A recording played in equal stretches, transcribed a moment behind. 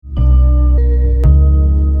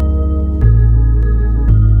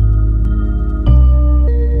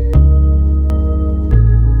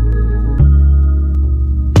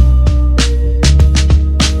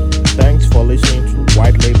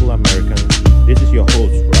your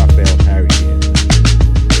host, Raphael Harry here.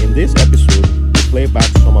 In this episode, we play back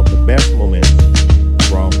some of the best moments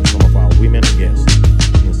from some of our women guests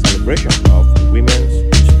in celebration of Women's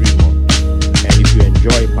History Month. And if you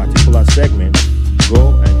enjoy a particular segment,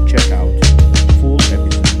 go and check out the full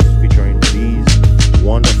episodes featuring these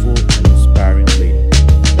wonderful and inspiring ladies.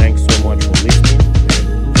 Thanks so much for listening,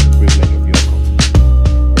 and it's a privilege of your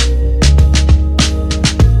company.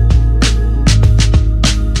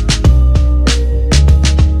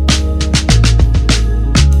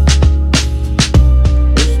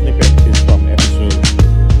 This snippet is from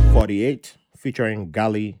episode 48 featuring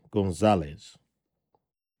Gali Gonzalez.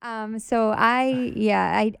 So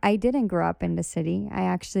I didn't grow up in the city. I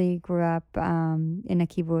actually grew up in a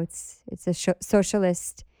kibbutz. It's a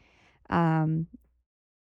socialist, um,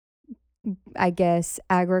 I guess,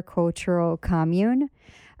 agricultural commune.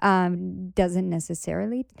 Doesn't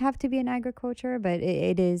necessarily have to be an agriculture, but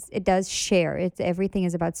it is. It does share. It's everything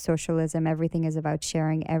is about socialism. Everything is about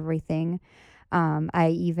sharing everything.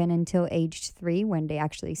 I even until age 3, when they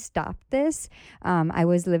actually stopped this, I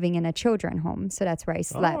was living in a children home, so that's where I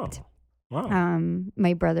slept. Oh, wow.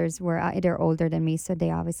 My brothers were they're older than me, so they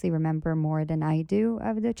obviously remember more than I do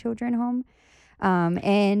of the children home.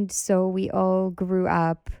 And so we all grew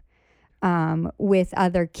up with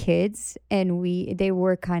other kids, and they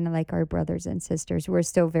were kind of like our brothers and sisters. We're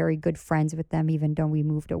still very good friends with them, even though we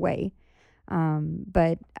moved away.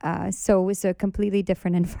 So it was a completely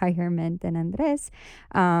different environment than Andres.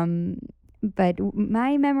 But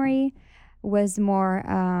my memory was more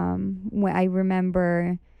when I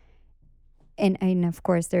remember, and of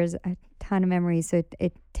course there's a ton of memories, so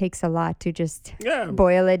it takes a lot to just Yeah.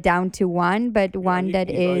 boil it down to one, but one that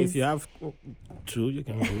If is you have two, you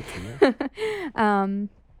can do two.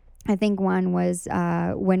 I think one was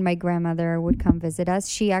when my grandmother would come visit us.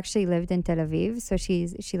 She actually lived in Tel Aviv, so she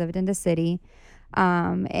lived in the city,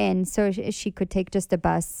 and so she could take just a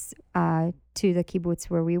bus to the kibbutz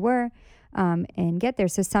where we were, and get there.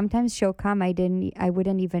 So sometimes she'll come. I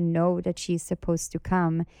wouldn't even know that she's supposed to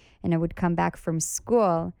come, and I would come back from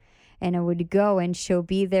school, and I would go, and she'll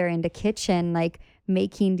be there in the kitchen, like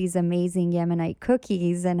making these amazing Yemenite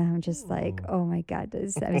cookies, and I'm just like, oh my god,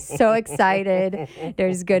 I'm so excited.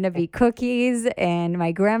 There's gonna be cookies, and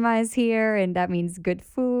my grandma is here, and that means good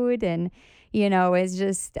food. And it's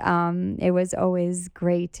just it was always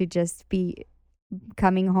great to just be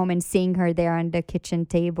coming home and seeing her there on the kitchen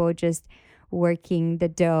table, just working the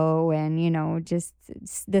dough, and just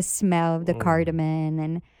the smell of the cardamom,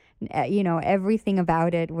 and everything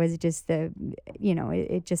about it was just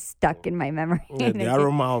it just stuck in my memory. Yeah, the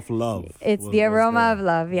aroma of love. It's was- the was aroma there. of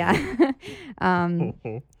love, yeah.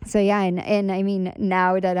 So yeah, and I mean,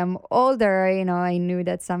 now that I'm older, I knew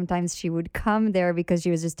that sometimes she would come there because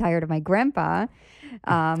she was just tired of my grandpa.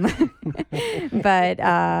 um but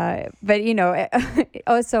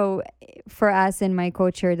also for us in my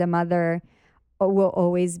culture, the mother will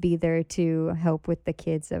always be there to help with the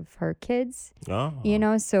kids of her kids.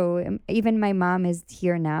 Oh. So even my mom is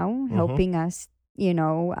here now helping us,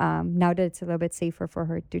 now that it's a little bit safer for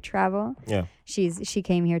her to travel. Yeah. She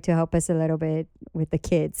came here to help us a little bit with the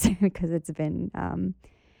kids because it's been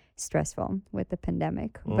stressful with the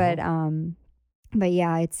pandemic. But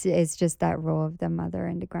yeah, it's just that role of the mother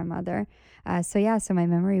and the grandmother. So my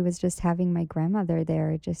memory was just having my grandmother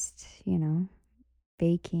there, just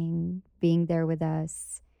baking, being there with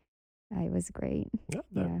us. It was great. Yeah,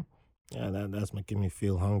 Yeah. that's making me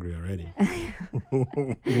feel hungry already.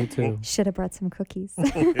 Me too. Should have brought some cookies.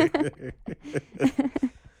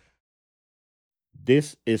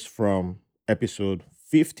 This is from episode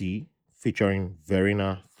 50 featuring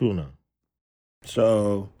Verena Thuna.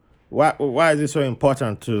 So, why is it so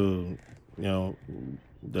important to,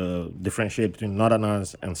 the differentiate between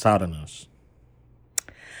Northerners and Southerners?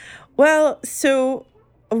 Well, so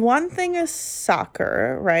one thing is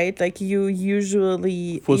soccer, right? Like you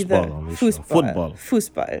usually Football on this show. Football.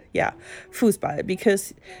 Football, yeah, football.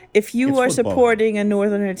 Because if you It's are football. supporting a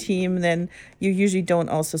northerner team, then you usually don't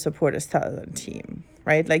also support a southern team,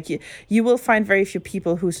 right? Like you will find very few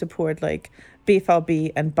people who support like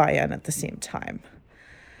BVB and Bayern at the same time.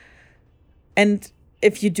 And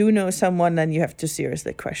if you do know someone, then you have to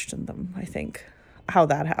seriously question them, I think, how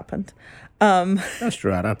that happened. That's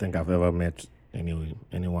true. I don't think I've ever met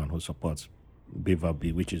anyone who supports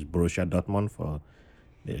BVB, which is Borussia Dortmund for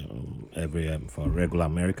for regular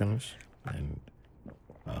Americans, and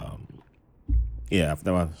I've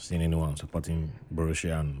never seen anyone supporting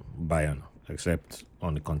Borussia and Bayern except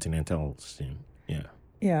on the continental scene. Yeah.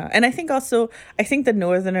 Yeah, and I think the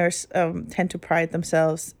Northerners tend to pride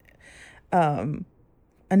themselves and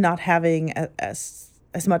not having as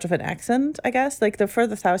as much of an accent, I guess. Like the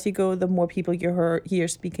further south you go, the more people you hear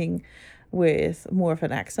speaking with more of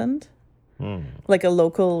an accent, like a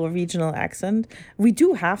local or regional accent. We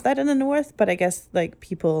do have that in the north, but I guess like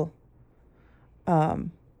people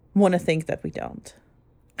want to think that we don't.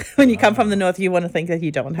 When you come from the north, you want to think that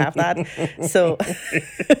you don't have that. So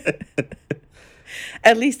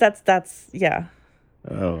at least that's yeah,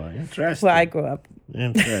 Oh, interesting. where I grew up.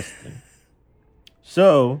 Interesting.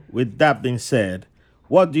 So, with that being said,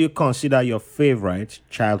 what do you consider your favorite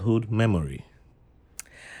childhood memory?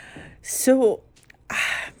 So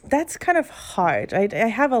that's kind of hard. I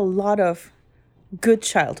have a lot of good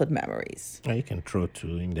childhood memories. Oh, you can throw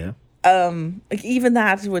two in there. Like even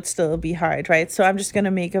that would still be hard, right? So I'm just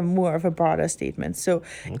gonna make a more of a broader statement. So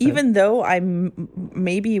even though I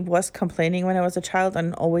maybe was complaining when I was a child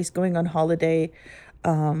and always going on holiday,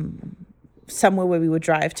 somewhere where we would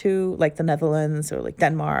drive to, like the Netherlands or like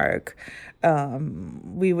Denmark,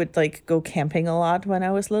 we would like go camping a lot when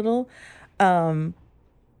I was little, and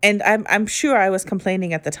I'm sure I was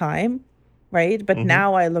complaining at the time, right? But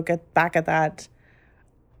now I look back at that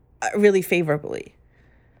really favorably.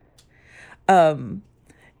 And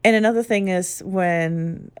another thing is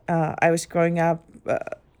when I was growing up,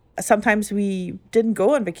 sometimes we didn't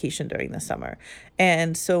go on vacation during the summer.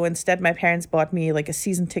 And so instead, my parents bought me like a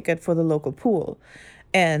season ticket for the local pool.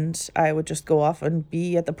 And I would just go off and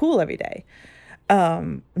be at the pool every day.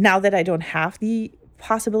 Now that I don't have the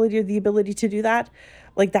possibility or the ability to do that,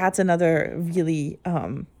 like that's another really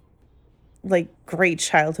like great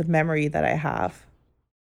childhood memory that I have.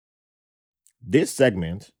 This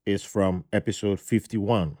segment is from episode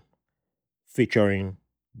 51, featuring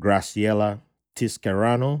Graciela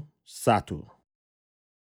Tiscarano Sato.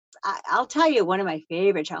 I'll tell you one of my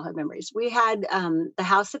favorite childhood memories. We had the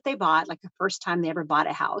house that they bought, like the first time they ever bought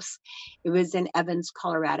a house. It was in Evans,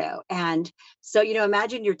 Colorado. And so,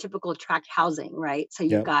 imagine your typical tract housing, right? So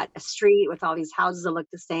you've Yep. got a street with all these houses that look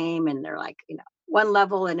the same and they're like, one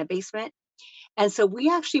level and a basement. And so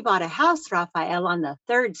we actually bought a house, Raphael, on the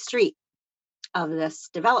 3rd street of this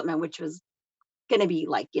development, which was going to be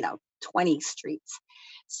like, 20 streets.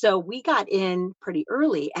 So we got in pretty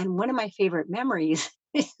early. And one of my favorite memories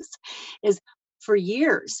is for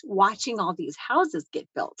years watching all these houses get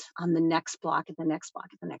built on the next block and the next block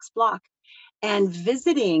and the next block, and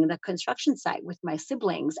visiting the construction site with my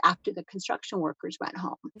siblings after the construction workers went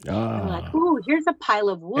home. And we're like, Ah. "Ooh, here's a pile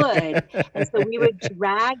of wood." And so we would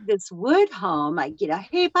drag this wood home, like,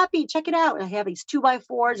 "Hey, puppy, check it out." And I have these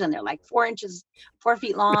 2x4s and they're like 4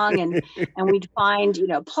 feet long. And we'd find,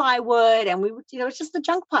 plywood, and we would, it's just a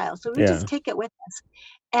junk pile. So we Yeah. just take it with us.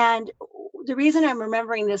 And the reason I'm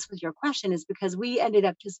remembering this with your question is because we ended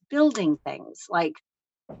up just building things like,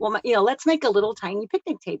 well, let's make a little tiny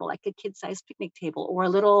picnic table, like a kid-sized picnic table, or a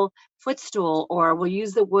little footstool, or we'll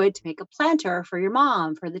use the wood to make a planter for your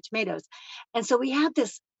mom for the tomatoes. And so we have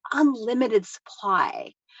this unlimited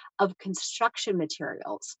supply of construction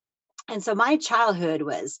materials. And so my childhood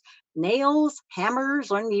was nails, hammers,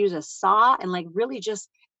 learning to use a saw, and like really just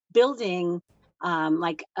building.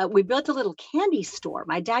 We built a little candy store.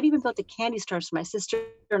 My dad even built a candy store so my sister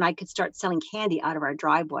and I could start selling candy out of our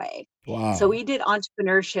driveway. Wow. So we did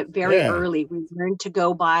entrepreneurship very Yeah. early. We learned to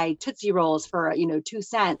go buy Tootsie Rolls for 2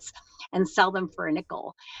 cents and sell them for a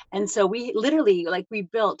nickel. And so we literally, we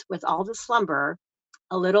built with all this lumber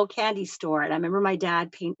a little candy store. And I remember my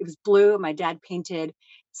dad it was blue. My dad painted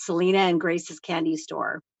Selena and Grace's candy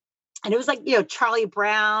store. And it was like, Charlie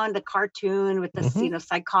Brown, the cartoon with the,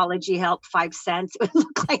 psychology help, 5 cents. It would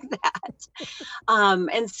look like that.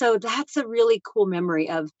 And so that's a really cool memory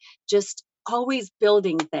of just always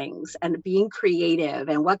building things and being creative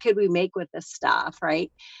and what could we make with this stuff,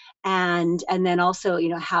 right? And then also,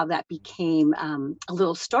 how that became a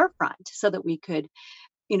little storefront so that we could,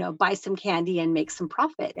 buy some candy and make some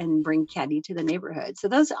profit and bring candy to the neighborhood. So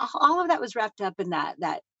all of that was wrapped up in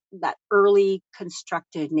that early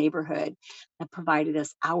constructed neighborhood that provided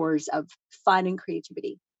us hours of fun and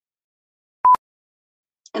creativity.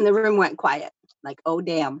 And the room went quiet, like, oh,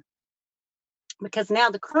 damn. Because now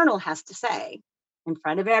the colonel has to say in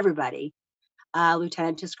front of everybody,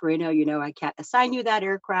 Lieutenant Tiscarino, I can't assign you that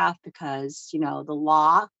aircraft because, the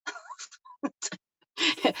law,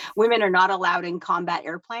 women are not allowed in combat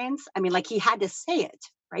airplanes. I mean, he had to say it,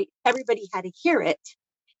 right? Everybody had to hear it.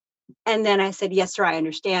 And then I said, yes, sir, I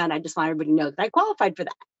understand. I just want everybody to know that I qualified for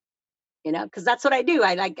that, because that's what I do.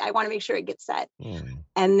 I want to make sure it gets said.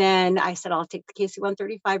 And then I said, I'll take the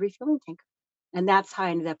KC-135 refueling tanker. And that's how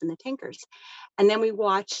I ended up in the tankers. And then we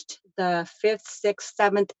watched the 5th, 6th,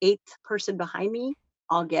 7th, 8th person behind me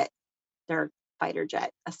all get their fighter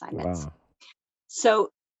jet assignments. Wow. So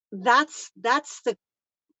that's the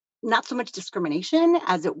not so much discrimination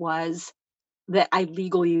as it was that I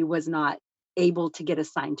legally was not able to get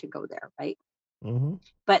assigned to go there, right? Mm-hmm.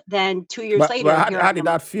 But then 2 years But later, here how I did am.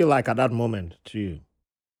 that feel like at that moment to you?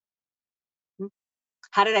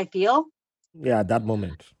 How did I feel? Yeah, at that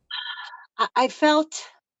moment. I, I felt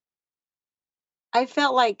I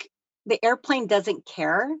felt like the airplane doesn't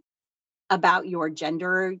care about your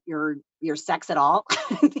gender, your sex at all.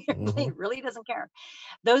 The Mm-hmm. airplane really doesn't care.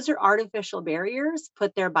 Those are artificial barriers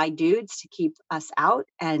put there by dudes to keep us out,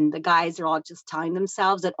 and the guys are all just telling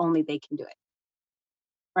themselves that only they can do it,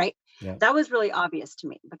 right? Yeah. That was really obvious to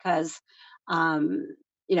me because, um,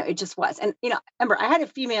 it just was. And remember, I had a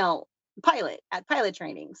female pilot at pilot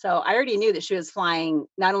training, so I already knew that she was flying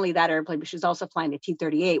not only that airplane, but she was also flying the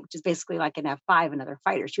T-38, which is basically like an F-5, another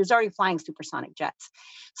fighter. She was already flying supersonic jets,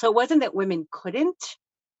 so it wasn't that women couldn't.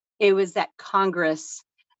 It was that Congress,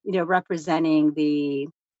 representing the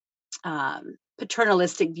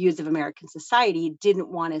paternalistic views of American society, didn't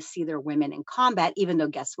want to see their women in combat, even though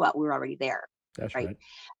guess what? We were already there, That's right?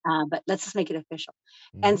 right. But let's just make it official.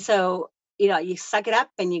 And Mm-hmm. so, you suck it up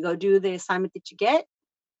and you go do the assignment that you get.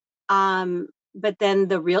 But then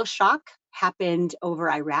the real shock happened over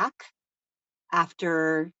Iraq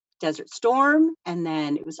after Desert Storm, and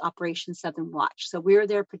then it was Operation Southern Watch. So we were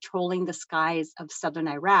there patrolling the skies of southern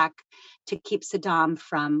Iraq to keep Saddam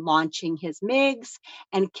from launching his MiGs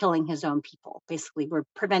and killing his own people. Basically, we're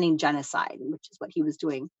preventing genocide, which is what he was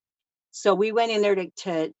doing. So we went in there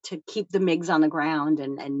to keep the MiGs on the ground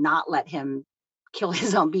and not let him kill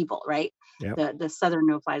his own people, right? Yep. The southern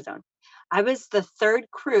no-fly zone. I was the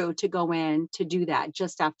third crew to go in to do that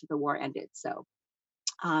just after the war ended. So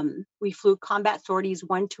we flew combat sorties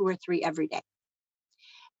 1, 2, or 3 every day.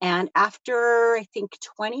 And after, I think,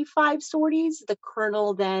 25 sorties, the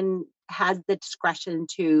colonel then had the discretion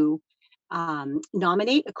to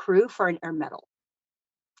nominate a crew for an air medal,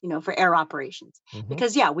 for air operations. Mm-hmm.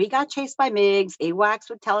 Because, yeah, we got chased by MiGs. AWACS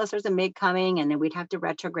would tell us there's a MiG coming, and then we'd have to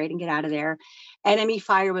retrograde and get out of there. Enemy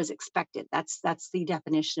fire was expected. That's the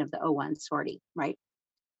definition of the O1 sortie, right?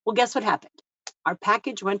 Well, guess what happened? Our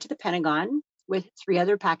package went to the Pentagon with 3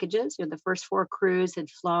 other packages. The first 4 crews had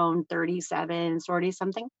flown 37 sorties,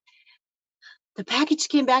 something. The package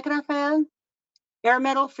came back in our file. Air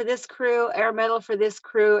medal for this crew, air medal for this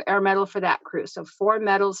crew, air medal for that crew. So 4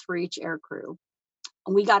 medals for each air crew.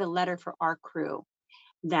 And we got a letter for our crew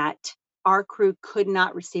that our crew could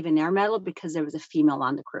not receive an air medal because there was a female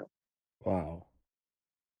on the crew. Wow.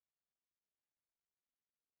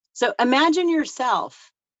 So imagine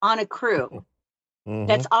yourself on a crew Mm-hmm.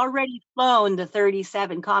 that's already flown the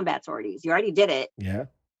 37 combat sorties. You already did it. Yeah.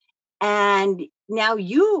 And now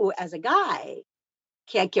you, as a guy,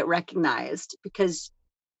 can't get recognized because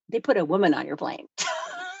they put a woman on your plane.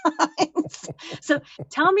 So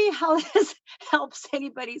tell me how this helps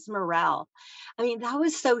anybody's morale. I mean, that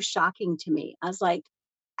was so shocking to me. I was like,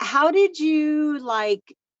 how did you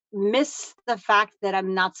miss the fact that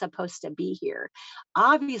I'm not supposed to be here?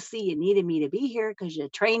 Obviously, you needed me to be here because you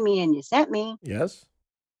trained me and you sent me. Yes.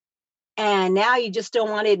 And now you just don't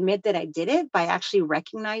want to admit that I did it by actually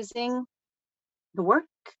recognizing the work.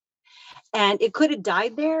 And it could have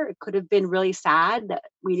died there. It could have been really sad that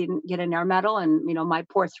we didn't get an air medal. And, my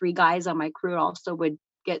poor 3 guys on my crew also would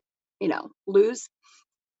get, lose.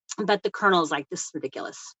 But the colonel's like, this is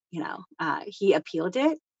ridiculous. He appealed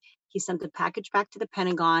it. He sent the package back to the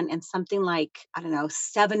Pentagon, and something like, I don't know,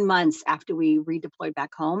 7 months after we redeployed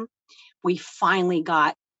back home, we finally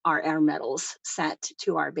got our air medals sent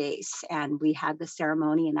to our base, and we had the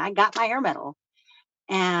ceremony, and I got my air medal.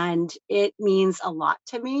 And it means a lot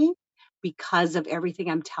to me because of everything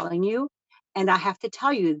I'm telling you. And I have to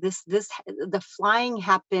tell you, the flying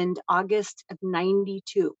happened August of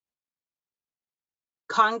 92.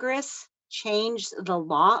 Congress changed the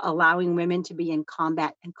law allowing women to be in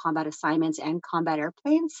combat and combat assignments and combat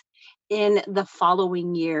airplanes in the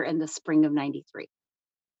following year, in the spring of 93.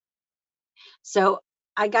 So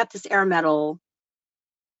I got this air medal,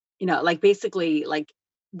 basically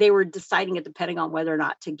they were deciding at the Pentagon whether or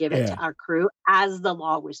not to give it to our crew as the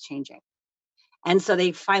law was changing. And so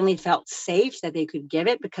they finally felt safe that they could give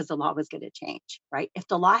it because the law was going to change, right? If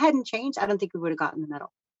the law hadn't changed, I don't think we would have gotten the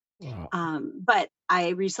medal. Wow. But I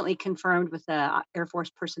recently confirmed with the Air Force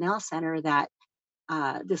Personnel Center that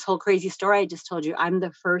this whole crazy story I just told you, I'm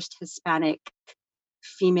the first Hispanic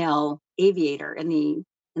female aviator in the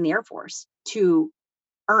Air Force to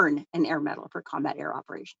earn an air medal for combat air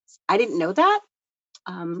operations. I didn't know that.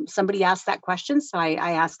 Somebody asked that question, so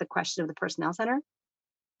I asked the question of the Personnel Center.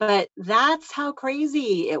 But that's how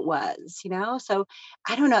crazy it was, So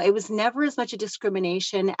I don't know. It was never as much a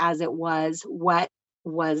discrimination as it was what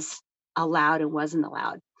was allowed and wasn't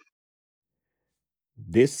allowed.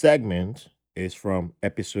 This segment is from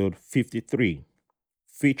episode 53,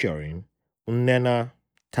 featuring Unena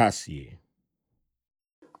Tassier.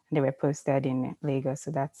 They were posted in Lagos,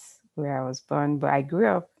 so that's where I was born. But I grew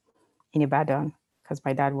up in Ibadan because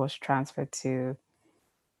my dad was transferred to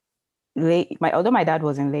although my dad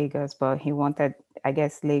was in Lagos, but he wanted, I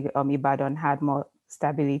guess, Ibadan had more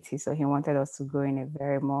stability, so he wanted us to grow in a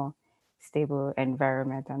very more stable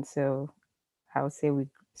environment. And so I would say we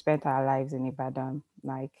spent our lives in Ibadan.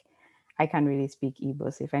 Like, I can't really speak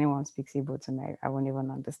Igbo, so if anyone speaks Igbo to me, I won't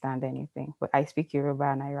even understand anything. But I speak Yoruba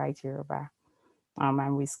and I write Yoruba.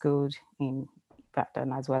 And we schooled in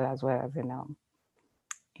Ibadan as well as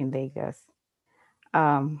in Lagos.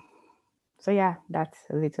 So yeah, that's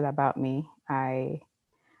a little about me. My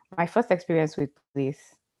first experience with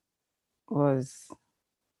police was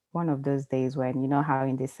one of those days when, you know how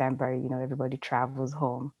in December, everybody travels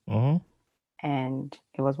home. Mm-hmm. And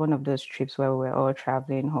it was one of those trips where we were all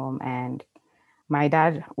traveling home, and my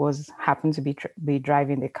dad happened to be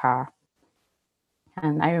driving the car.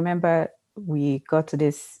 And I remember we got to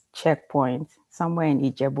this checkpoint somewhere in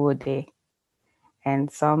Ijebu-Ode,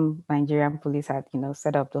 and some Nigerian police had,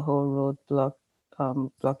 set up the whole road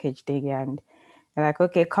blockage thing, and they're like,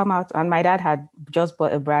 okay, come out. And my dad had just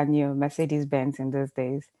bought a brand new Mercedes-Benz in those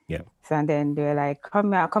days. Yeah. So and then they were like,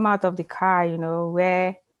 come out of the car,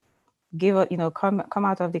 come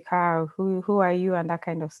out of the car. Who are you? And that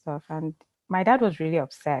kind of stuff. And my dad was really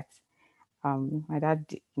upset. My dad,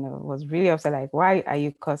 was really upset. Like, why are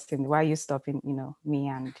you cussing? Why are you stopping, me?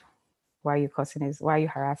 And why are you cussing? Why are you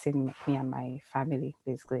harassing me and my family,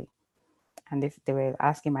 basically? And they were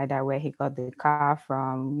asking my dad where he got the car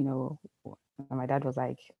from, and my dad was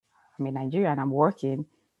like, I'm in Nigeria and I'm working,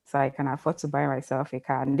 so I can afford to buy myself a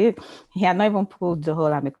car. And he had not even pulled the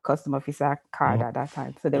whole I'm a custom officer card at that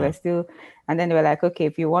time. So they were still, and then they were like, okay,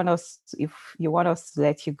 if you want us to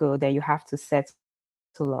let you go, then you have to settle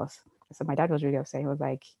us. So my dad was really upset. He was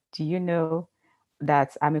like, do you know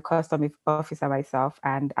that I'm a custom officer myself,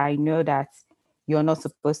 and I know that you're not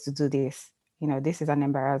supposed to do this. This is an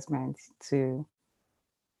embarrassment to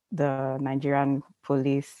the Nigerian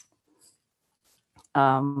police. We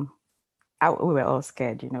were all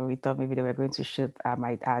scared. We thought maybe they were going to shoot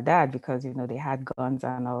our dad because, they had guns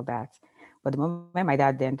and all that. But the moment my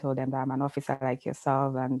dad then told them that I'm an officer like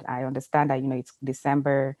yourself, and I understand that, it's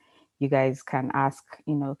December, you guys can ask,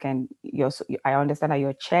 I understand that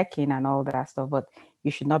you're checking and all that stuff, but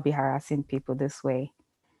you should not be harassing people this way.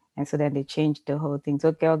 And so then they changed the whole thing. So,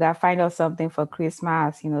 okay, Oga, find us something for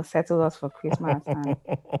Christmas, settle us for Christmas. And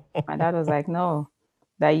my dad was like, no,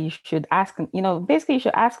 that you should ask, basically you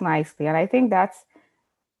should ask nicely. And I think that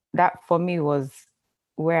for me was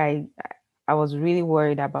where I was really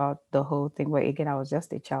worried about the whole thing, where again, I was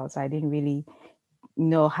just a child. So I didn't really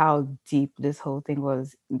know how deep this whole thing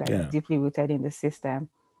was, deeply rooted in the system.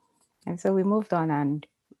 And so we moved on and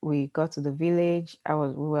we got to the village. We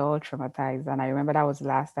were all traumatized. And I remember that was the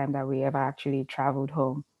last time that we ever actually traveled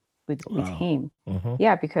home with him. Mm-hmm.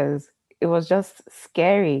 Yeah, because it was just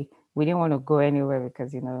scary. We didn't want to go anywhere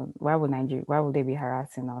because, why would they be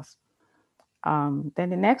harassing us? Then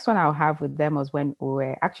the next one I'll have with them was when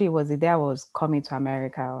it was the day I was coming to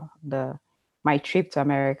America, my trip to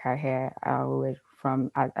America here. We were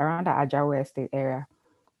from around the Ajawa Estate area.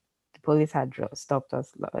 The police had stopped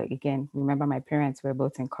us. Again, remember my parents were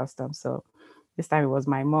both in customs. So this time it was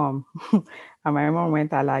my mom. And my mom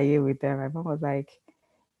went alaye with them. My mom was like,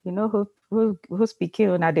 who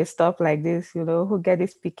speaking? Now they stop like this, who get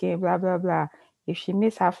this speaking, blah, blah, blah. If she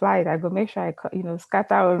miss her flight, I go make sure I,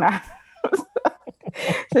 scatter on her.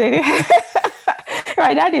 So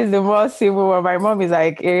my dad is the more civil one. My mom is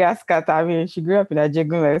like area scatter. I mean, she grew up in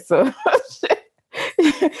Ajegunle,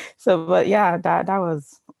 so but yeah, that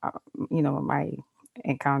was my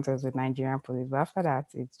encounters with Nigerian police. But after that,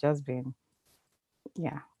 it's just been,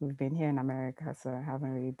 we've been here in America, so I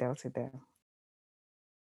haven't really dealt with them.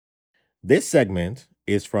 This segment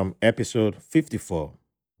is from episode 54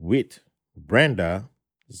 with Brenda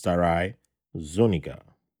Zarai Zuniga.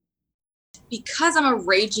 Because I'm a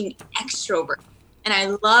raging extrovert and I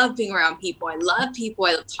love being around people, I love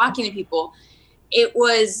talking to people, it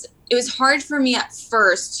was hard for me at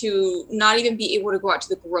first to not even be able to go out to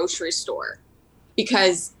the grocery store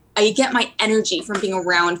because I get my energy from being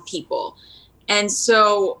around people. And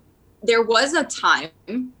so there was a time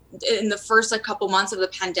in the first couple months of the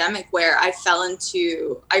pandemic where I fell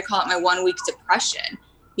into, I call it my 1 week depression,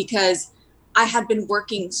 because I had been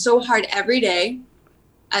working so hard every day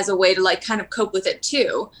as a way to kind of cope with it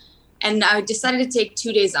too. And I decided to take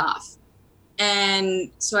 2 days off.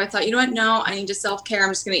 And so I thought, you know what? No, I need to self-care.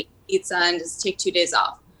 I'm just going to eat pizza and just take 2 days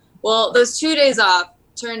off. Well, those 2 days off,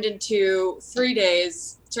 turned into 3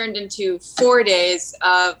 days, turned into 4 days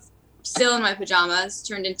of still in my pajamas,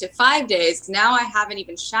 turned into 5 days. Now I haven't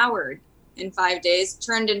even showered in 5 days,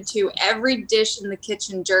 turned into every dish in the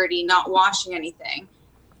kitchen dirty, not washing anything.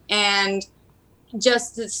 And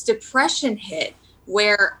just this depression hit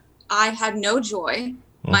where I had no joy.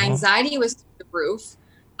 My anxiety was through the roof.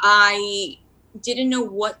 I didn't know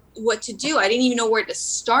what to do. I didn't even know where to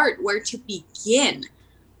start, where to begin.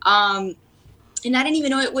 And I didn't even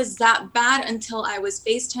know it was that bad until I was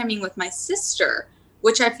FaceTiming with my sister,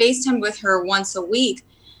 which I FaceTimed with her once a week.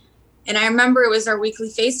 And I remember it was our weekly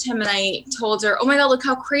FaceTime, and I told her, oh my God, look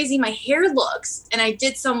how crazy my hair looks. And I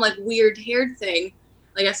did some like weird hair thing.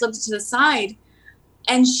 Like I flipped it to the side.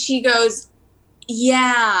 And she goes,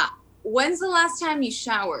 yeah, when's the last time you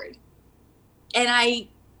showered? And I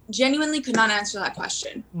genuinely could not answer that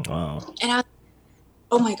question. Wow. And I was,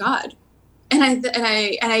 oh my God. And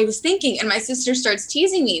I was thinking, and my sister starts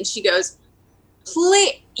teasing me, and she goes,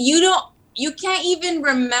 please, you can't even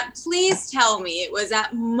remember, please tell me it was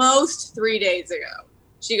at most 3 days ago.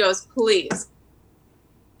 She goes, please.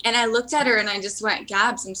 And I looked at her and I just went,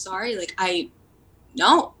 Gabs, I'm sorry. Like,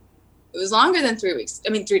 no, it was longer than 3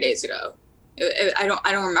 days ago. I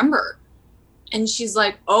don't remember. And she's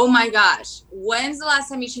like, oh my gosh, when's the last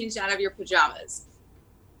time you changed out of your pajamas?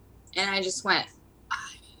 And I just went,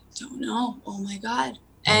 I don't know. Oh my God.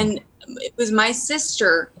 And it was my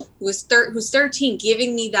sister who's 13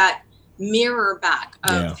 giving me that mirror back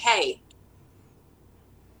of, hey,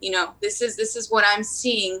 this is what I'm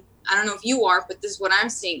seeing. I don't know if you are, but this is what I'm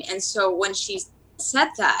seeing. And so when she said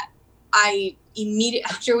that,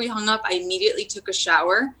 after we hung up, I immediately took a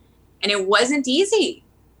shower, and it wasn't easy.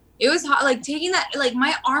 It was hot, like taking that, like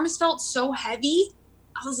my arms felt so heavy.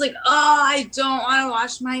 I was like, oh, I don't want to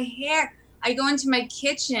wash my hair. I go into my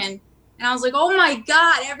kitchen and I was like, oh my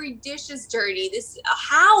God, every dish is dirty.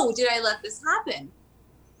 How did I let this happen?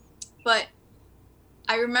 But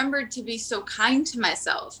I remembered to be so kind to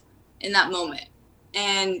myself in that moment.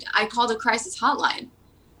 And I called a crisis hotline.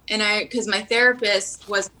 And because my therapist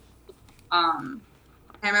was, I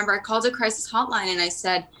remember I called a crisis hotline and I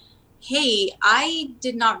said, hey, I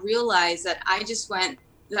did not realize that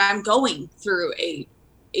I'm going through a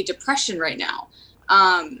depression right now.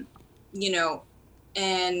 And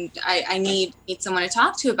I need someone to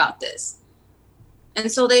talk to about this.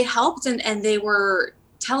 And so they helped, and they were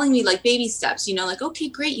telling me like baby steps, like, okay,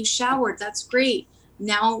 great, you showered, that's great.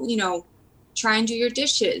 Now, try and do your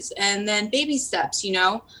dishes, and then baby steps,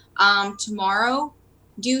 tomorrow,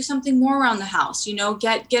 do something more around the house,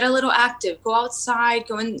 get a little active, go outside,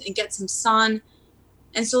 go in and get some sun.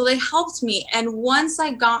 And so they helped me. And once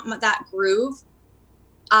I got that groove,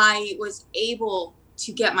 I was able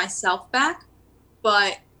to get myself back.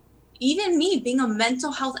 But even me being a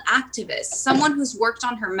mental health activist, someone who's worked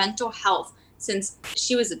on her mental health since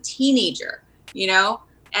she was a teenager,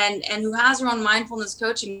 and who has her own mindfulness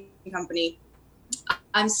coaching company,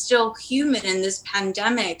 I'm still human, and this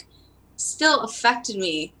pandemic still affected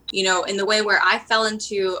me, in the way where I fell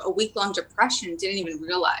into a week-long depression, didn't even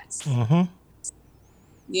realize,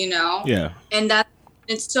 Yeah. And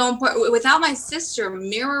it's so important. Without my sister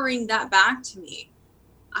mirroring that back to me,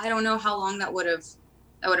 I don't know how long that would have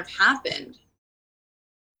happened.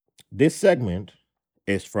 This segment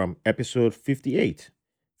is from episode 58,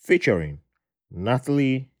 featuring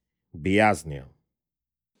Natalie Biasnil.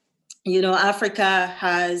 Africa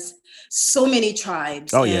has so many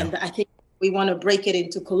tribes. Oh, yeah. And I think we want to break it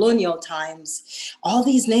into colonial times. All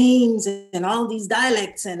these names and all these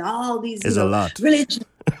dialects and all these It's a lot. religions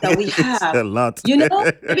that we have. It's a lot. It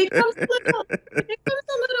becomes a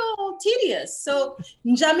little tedious. So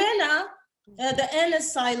N'Djamena, the N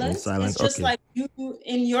is silent. It's just okay. like you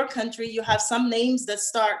in your country, you have some names that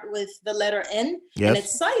start with the letter N, Yes. and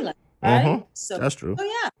it's silent, right? Mhm. So That's true. Oh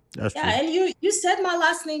yeah. That's Yeah, true. and you said my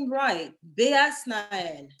last name right,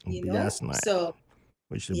 Biasnael, Biasnael. So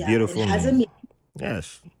Which is a yeah, beautiful it has a name. meaning.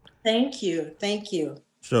 Yes. Thank you.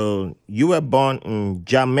 So you were born in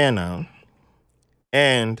N'Djamena,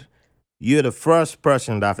 and you're the first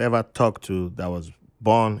person that I've ever talked to that was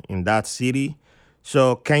born in that city.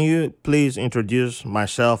 So can you please introduce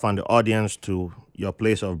myself and the audience to your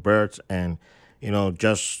place of birth, and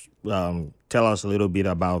just tell us a little bit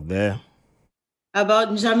about there? About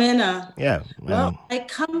N'Djamena. Yeah. Well, I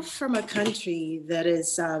come from a country that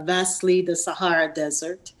is vastly the Sahara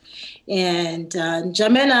Desert. And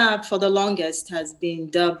N'Djamena, for the longest, has been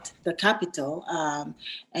dubbed the capital.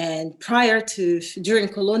 And during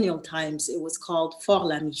colonial times, it was called Fort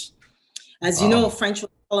Lamy. As you know, French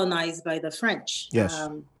was colonized by the French. Yes.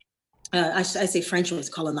 I say French was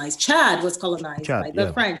colonized. Chad was colonized by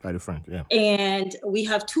the French. By the French, yeah. And we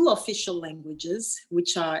have two official languages,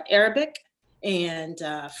 which are Arabic and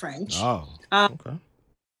French. Oh, okay.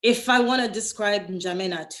 If I want to describe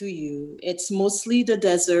N'Djamena to you, it's mostly the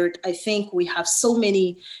desert. I think we have so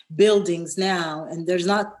many buildings now, and there's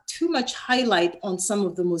not too much highlight on some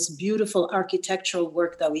of the most beautiful architectural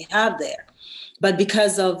work that we have there. But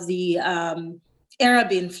because of the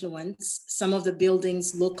Arab influence, some of the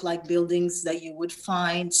buildings look like buildings that you would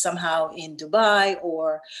find somehow in Dubai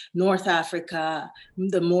or North Africa,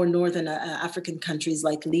 the more northern African countries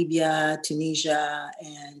like Libya, Tunisia,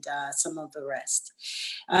 and some of the rest.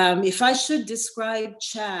 If I should describe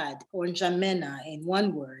Chad or N'Djamena in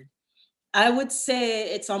one word, I would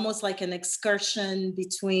say it's almost like an excursion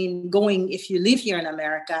between going, if you live here in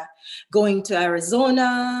America, going to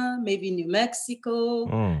Arizona, maybe New Mexico,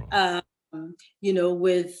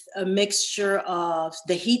 with a mixture of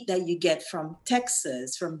the heat that you get from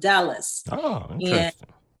Texas, from Dallas. Oh, interesting.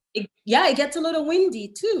 And it gets a little windy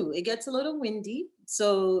too. It gets a little windy.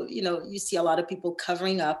 So, you see a lot of people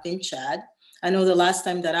covering up in Chad. I know the last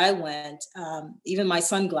time that I went, even my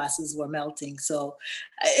sunglasses were melting. So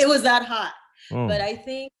it was that hot. But I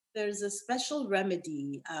think there's a special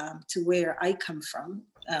remedy to where I come from.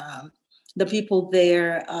 The people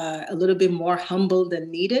there are a little bit more humble than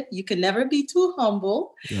needed. You can never be too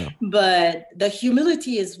humble, but the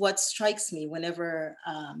humility is what strikes me whenever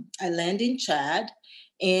I land in Chad.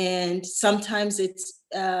 And sometimes it's,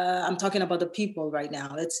 I'm talking about the people right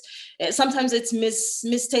now. Sometimes it's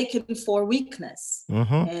mistaken for weakness.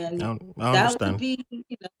 And I that understand. would be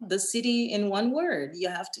the city in one word.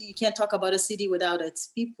 You can't talk about a city without its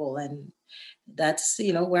people. And that's,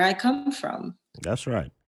 where I come from. That's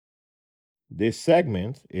right. This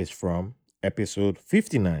segment is from episode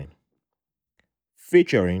 59,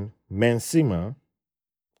 featuring Mensima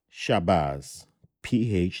Shabazz,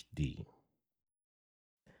 PhD.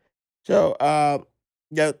 So,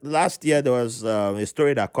 last year there was a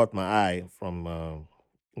story that caught my eye from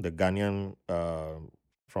the Ghanaian,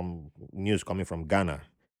 from news coming from Ghana,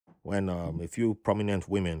 when a few prominent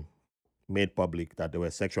women made public that they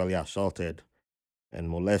were sexually assaulted and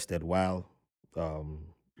molested while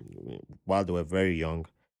they were very young,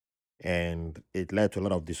 and it led to a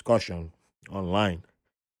lot of discussion online.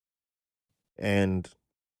 And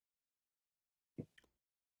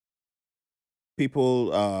people,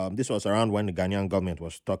 this was around when the Ghanaian government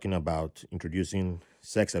was talking about introducing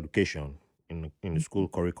sex education in the school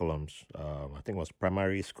curriculums. I think it was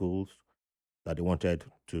primary schools that they wanted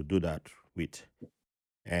to do that with.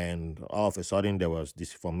 And all of a sudden, there was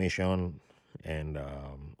disinformation and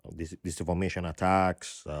disinformation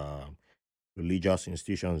attacks. Religious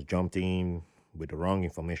institutions jumped in with the wrong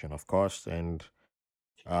information, of course, and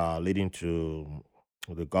leading to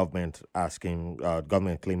the government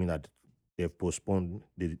claiming that they've postponed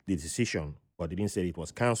the decision, but they didn't say it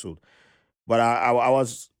was cancelled. But I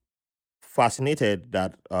was fascinated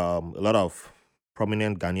that a lot of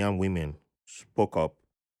prominent Ghanaian women spoke up,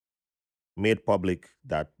 made public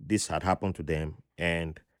that this had happened to them,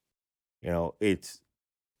 and it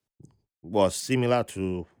was similar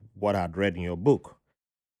to what I'd read in your book.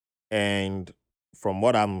 And from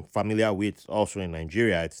what I'm familiar with also in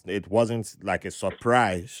Nigeria, it wasn't like a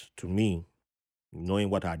surprise to me,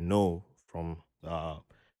 knowing what I know from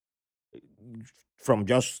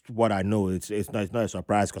just what I know. It's not a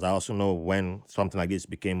surprise, because I also know when something like this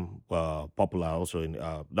became popular, also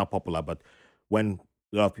not popular, but when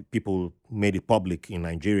a lot of people made it public in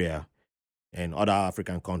Nigeria and other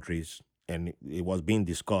African countries, and it was being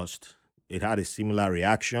discussed, it had a similar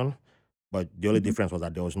reaction, but the only difference was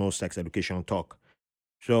that there was no sex education talk.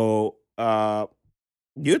 So, do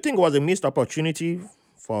you think it was a missed opportunity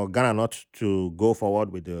for Ghana not to go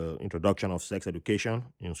forward with the introduction of sex education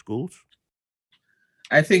in schools?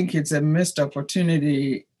 I think it's a missed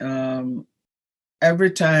opportunity.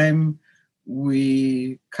 Every time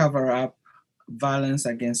we cover up violence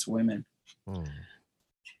against women,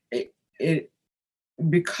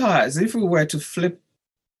 because if we were to flip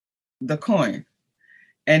the coin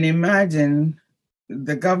and imagine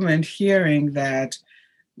the government hearing that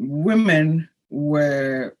women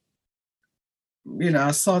were,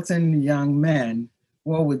 assaulting young men,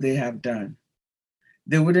 what would they have done?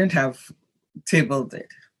 They wouldn't have tabled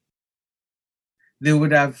it. They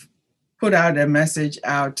would have put out a message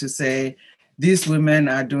out to say, these women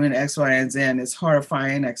are doing X, Y, and Z, and it's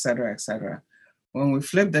horrifying, et cetera, et cetera. When we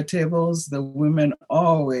flip the tables, the women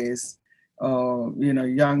always,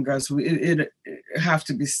 young girls, it have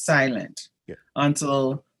to be silent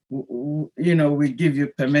until we give you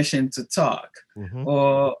permission to talk,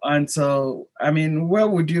 or until, I mean, where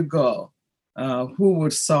would you go? Who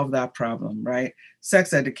would solve that problem, right?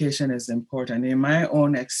 Sex education is important. In my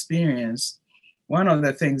own experience, one of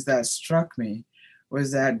the things that struck me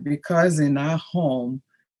was that because in our home,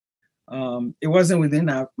 it wasn't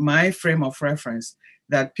within my frame of reference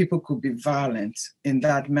that people could be violent in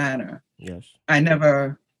that manner. Yes. I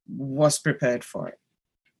never was prepared for it.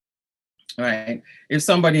 Right. If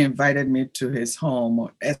somebody invited me to his home,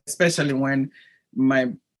 especially when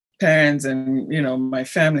my parents and my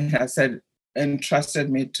family had said entrusted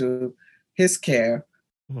me to his care,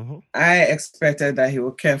 I expected that he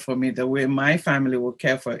would care for me the way my family would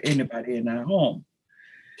care for anybody in our home.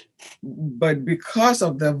 But because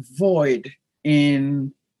of the void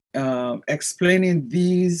in explaining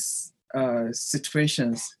these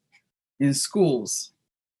situations in schools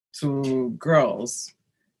to girls,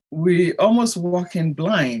 we almost walk in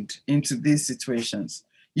blind into these situations.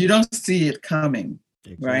 You don't see it coming,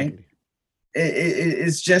 right?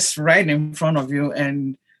 It's just right in front of you,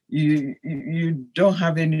 and you don't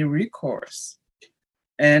have any recourse.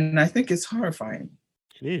 And I think it's horrifying.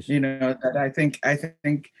 It is. That I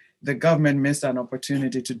think the government missed an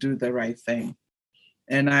opportunity to do the right thing.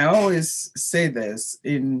 And I always say this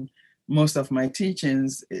in most of my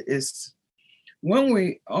teachings is when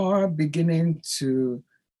we are beginning to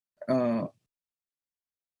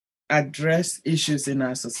address issues in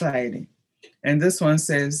our society, and this one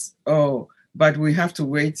says, oh, but we have to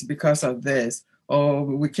wait because of this, or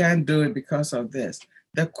we can't do it because of this.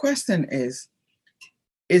 The question is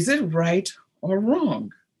it right or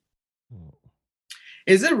wrong?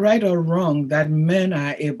 Is it right or wrong that men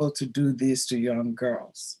are able to do this to young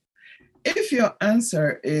girls? If your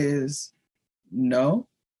answer is no,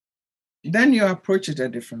 then you approach it a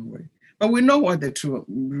different way. But we know what the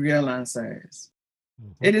real answer is.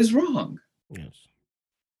 It is wrong. Yes.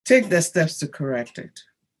 Take the steps to correct it.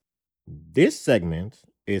 This segment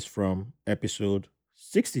is from episode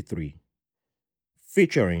 63,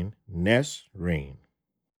 featuring Ness Rain.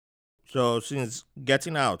 So, since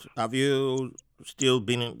getting out, have you still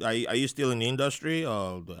been? Are you still in the industry,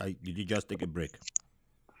 or did you just take a break?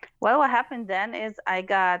 Well, what happened then is I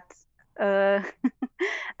got I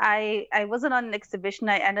wasn't on an exhibition.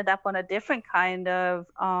 I ended up on a different kind of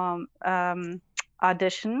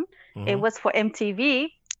audition. It was for MTV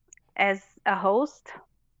as a host.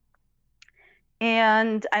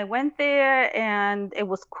 And I went there and it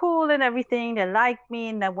was cool and everything. They liked me,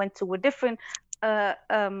 and I went to a different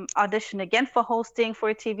audition again for hosting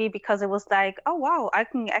for TV, because it was like, oh wow, I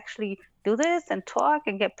can actually do this and talk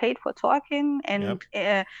and get paid for talking and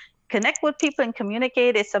connect with people and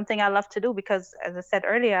communicate is something I love to do, because as I said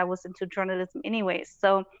earlier, I was into journalism anyways.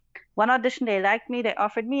 So one audition, they liked me, they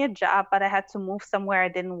offered me a job, but I had to move somewhere I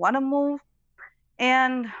didn't want to move.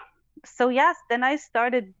 And so yes, then I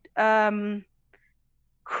started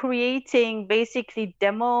creating basically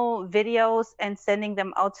demo videos and sending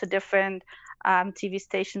them out to different TV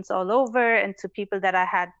stations all over, and to people that I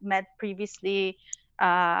had met previously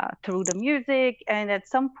through the music. And at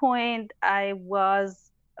some point I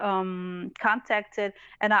was contacted,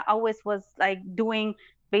 and I always was like doing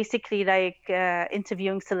basically like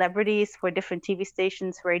interviewing celebrities for different TV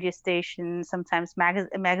stations, radio stations, sometimes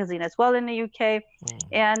magazine as well in the UK.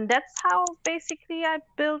 And that's how basically I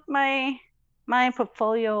built my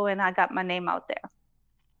portfolio, and I got my name out there.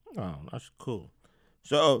 Oh, that's cool.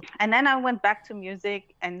 So, and then I went back to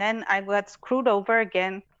music, and then I got screwed over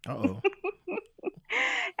again.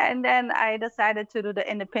 And then I decided to do the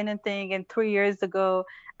independent thing, and 3 years ago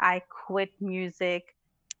I quit music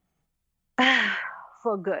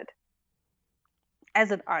for good as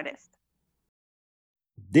an artist.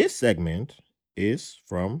 This segment is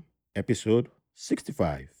from episode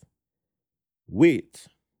 65 with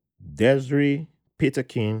Desiree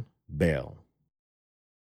Peterkin Bell.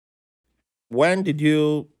 When did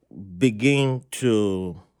you begin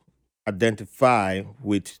to identify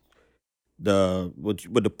with the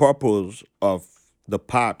purpose of the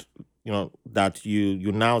path that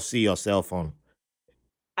you now see yourself on?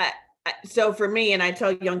 So for me, and I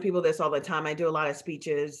tell young people this all the time, I do a lot of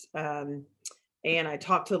speeches, and I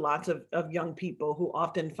talk to lots of young people who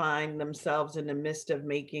often find themselves in the midst of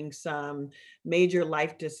making some major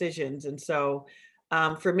life decisions. And so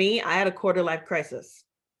for me, I had a quarter life crisis,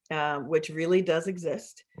 which really does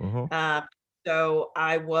exist. So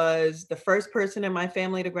I was the first person in my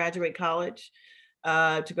family to graduate college,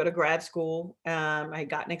 to go to grad school. I had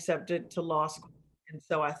gotten accepted to law school. And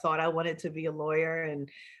so I thought I wanted to be a lawyer, and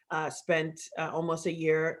spent almost a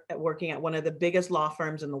year working at one of the biggest law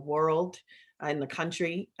firms in the world, in the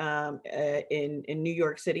country, in New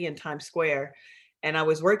York City in Times Square. And I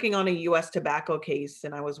was working on a US tobacco case,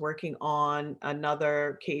 and I was working on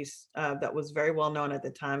another case that was very well known at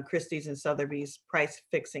the time, Christie's and Sotheby's price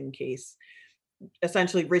fixing case.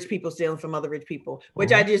 Essentially, rich people stealing from other rich people,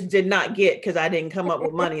 which I just did not get because I didn't come up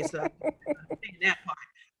with money. So that part.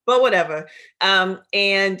 But whatever.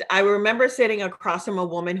 And I remember sitting across from a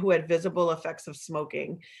woman who had visible effects of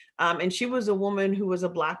smoking. And she was a woman who was a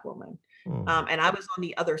Black woman. And I was on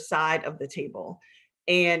the other side of the table.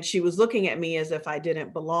 And she was looking at me as if I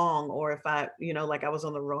didn't belong, or if I, like I was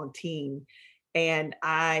on the wrong team. And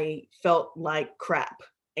I felt like crap.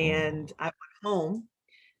 And I went home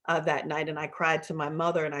that night, and I cried to my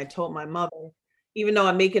mother, and I told my mother, even though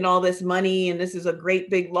I'm making all this money and this is a great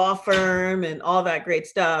big law firm and all that great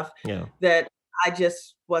stuff, that I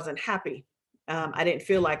just wasn't happy. I didn't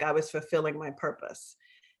feel like I was fulfilling my purpose.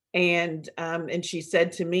 And she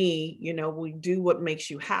said to me, we do what makes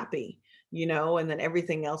you happy, and then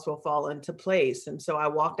everything else will fall into place. And so I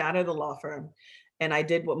walked out of the law firm, and I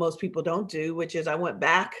did what most people don't do, which is I went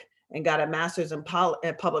back and got a master's in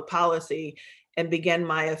public policy and began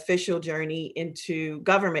my official journey into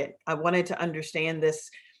government. I wanted to understand this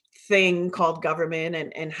thing called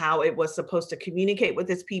government, and how it was supposed to communicate with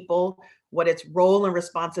its people, what its role and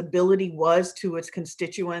responsibility was to its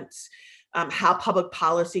constituents, how public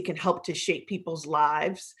policy can help to shape people's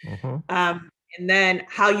lives, and then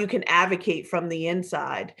how you can advocate from the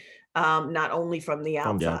inside, not only from the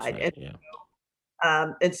outside.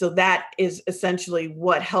 And so that is essentially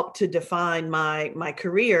what helped to define my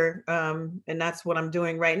career. And that's what I'm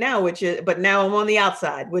doing right now, but now I'm on the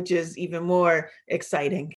outside, which is even more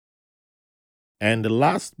exciting. And the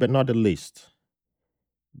last but not the least,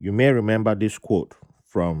 you may remember this quote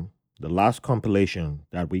from the last compilation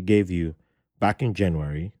that we gave you back in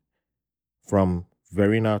January from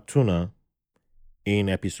Verena Tuna in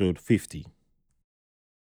episode 50.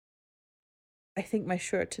 I think my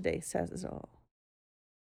shirt today says it all.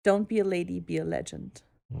 Don't be a lady, be a legend.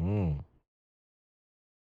 And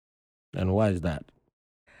why is that?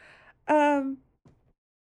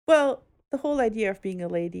 Well, the whole idea of being a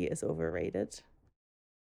lady is overrated.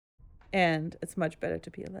 And it's much better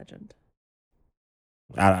to be a legend.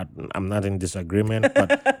 I'm not in disagreement, but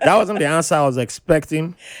that wasn't the answer I was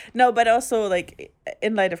expecting. No, but also, like,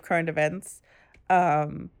 in light of current events,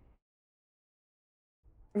 Ruth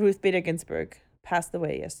Bader Ginsburg passed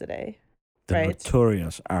away yesterday. The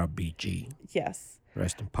notorious RBG. Yes.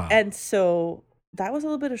 Rest in power. And so that was a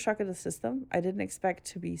little bit of shock of the system. I didn't expect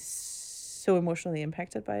to be so emotionally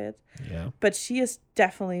impacted by it. Yeah. But she is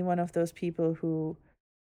definitely one of those people who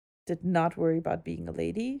did not worry about being a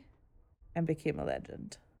lady and became a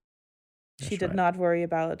legend. She did not worry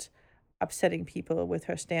about upsetting people with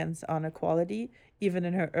her stance on equality, even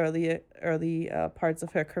in her early parts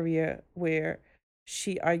of her career, where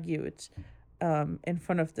she argued in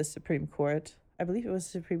front of the Supreme Court. I believe it was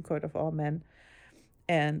the Supreme Court of all men,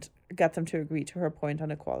 and got them to agree to her point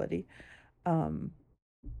on equality.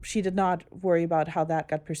 She did not worry about how that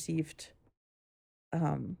got perceived,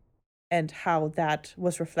 and how that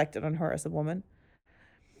was reflected on her as a woman.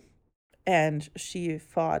 And she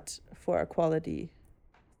fought for equality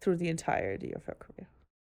through the entirety of her career,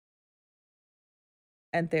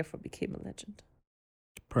 and therefore became a legend.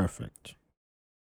 Perfect.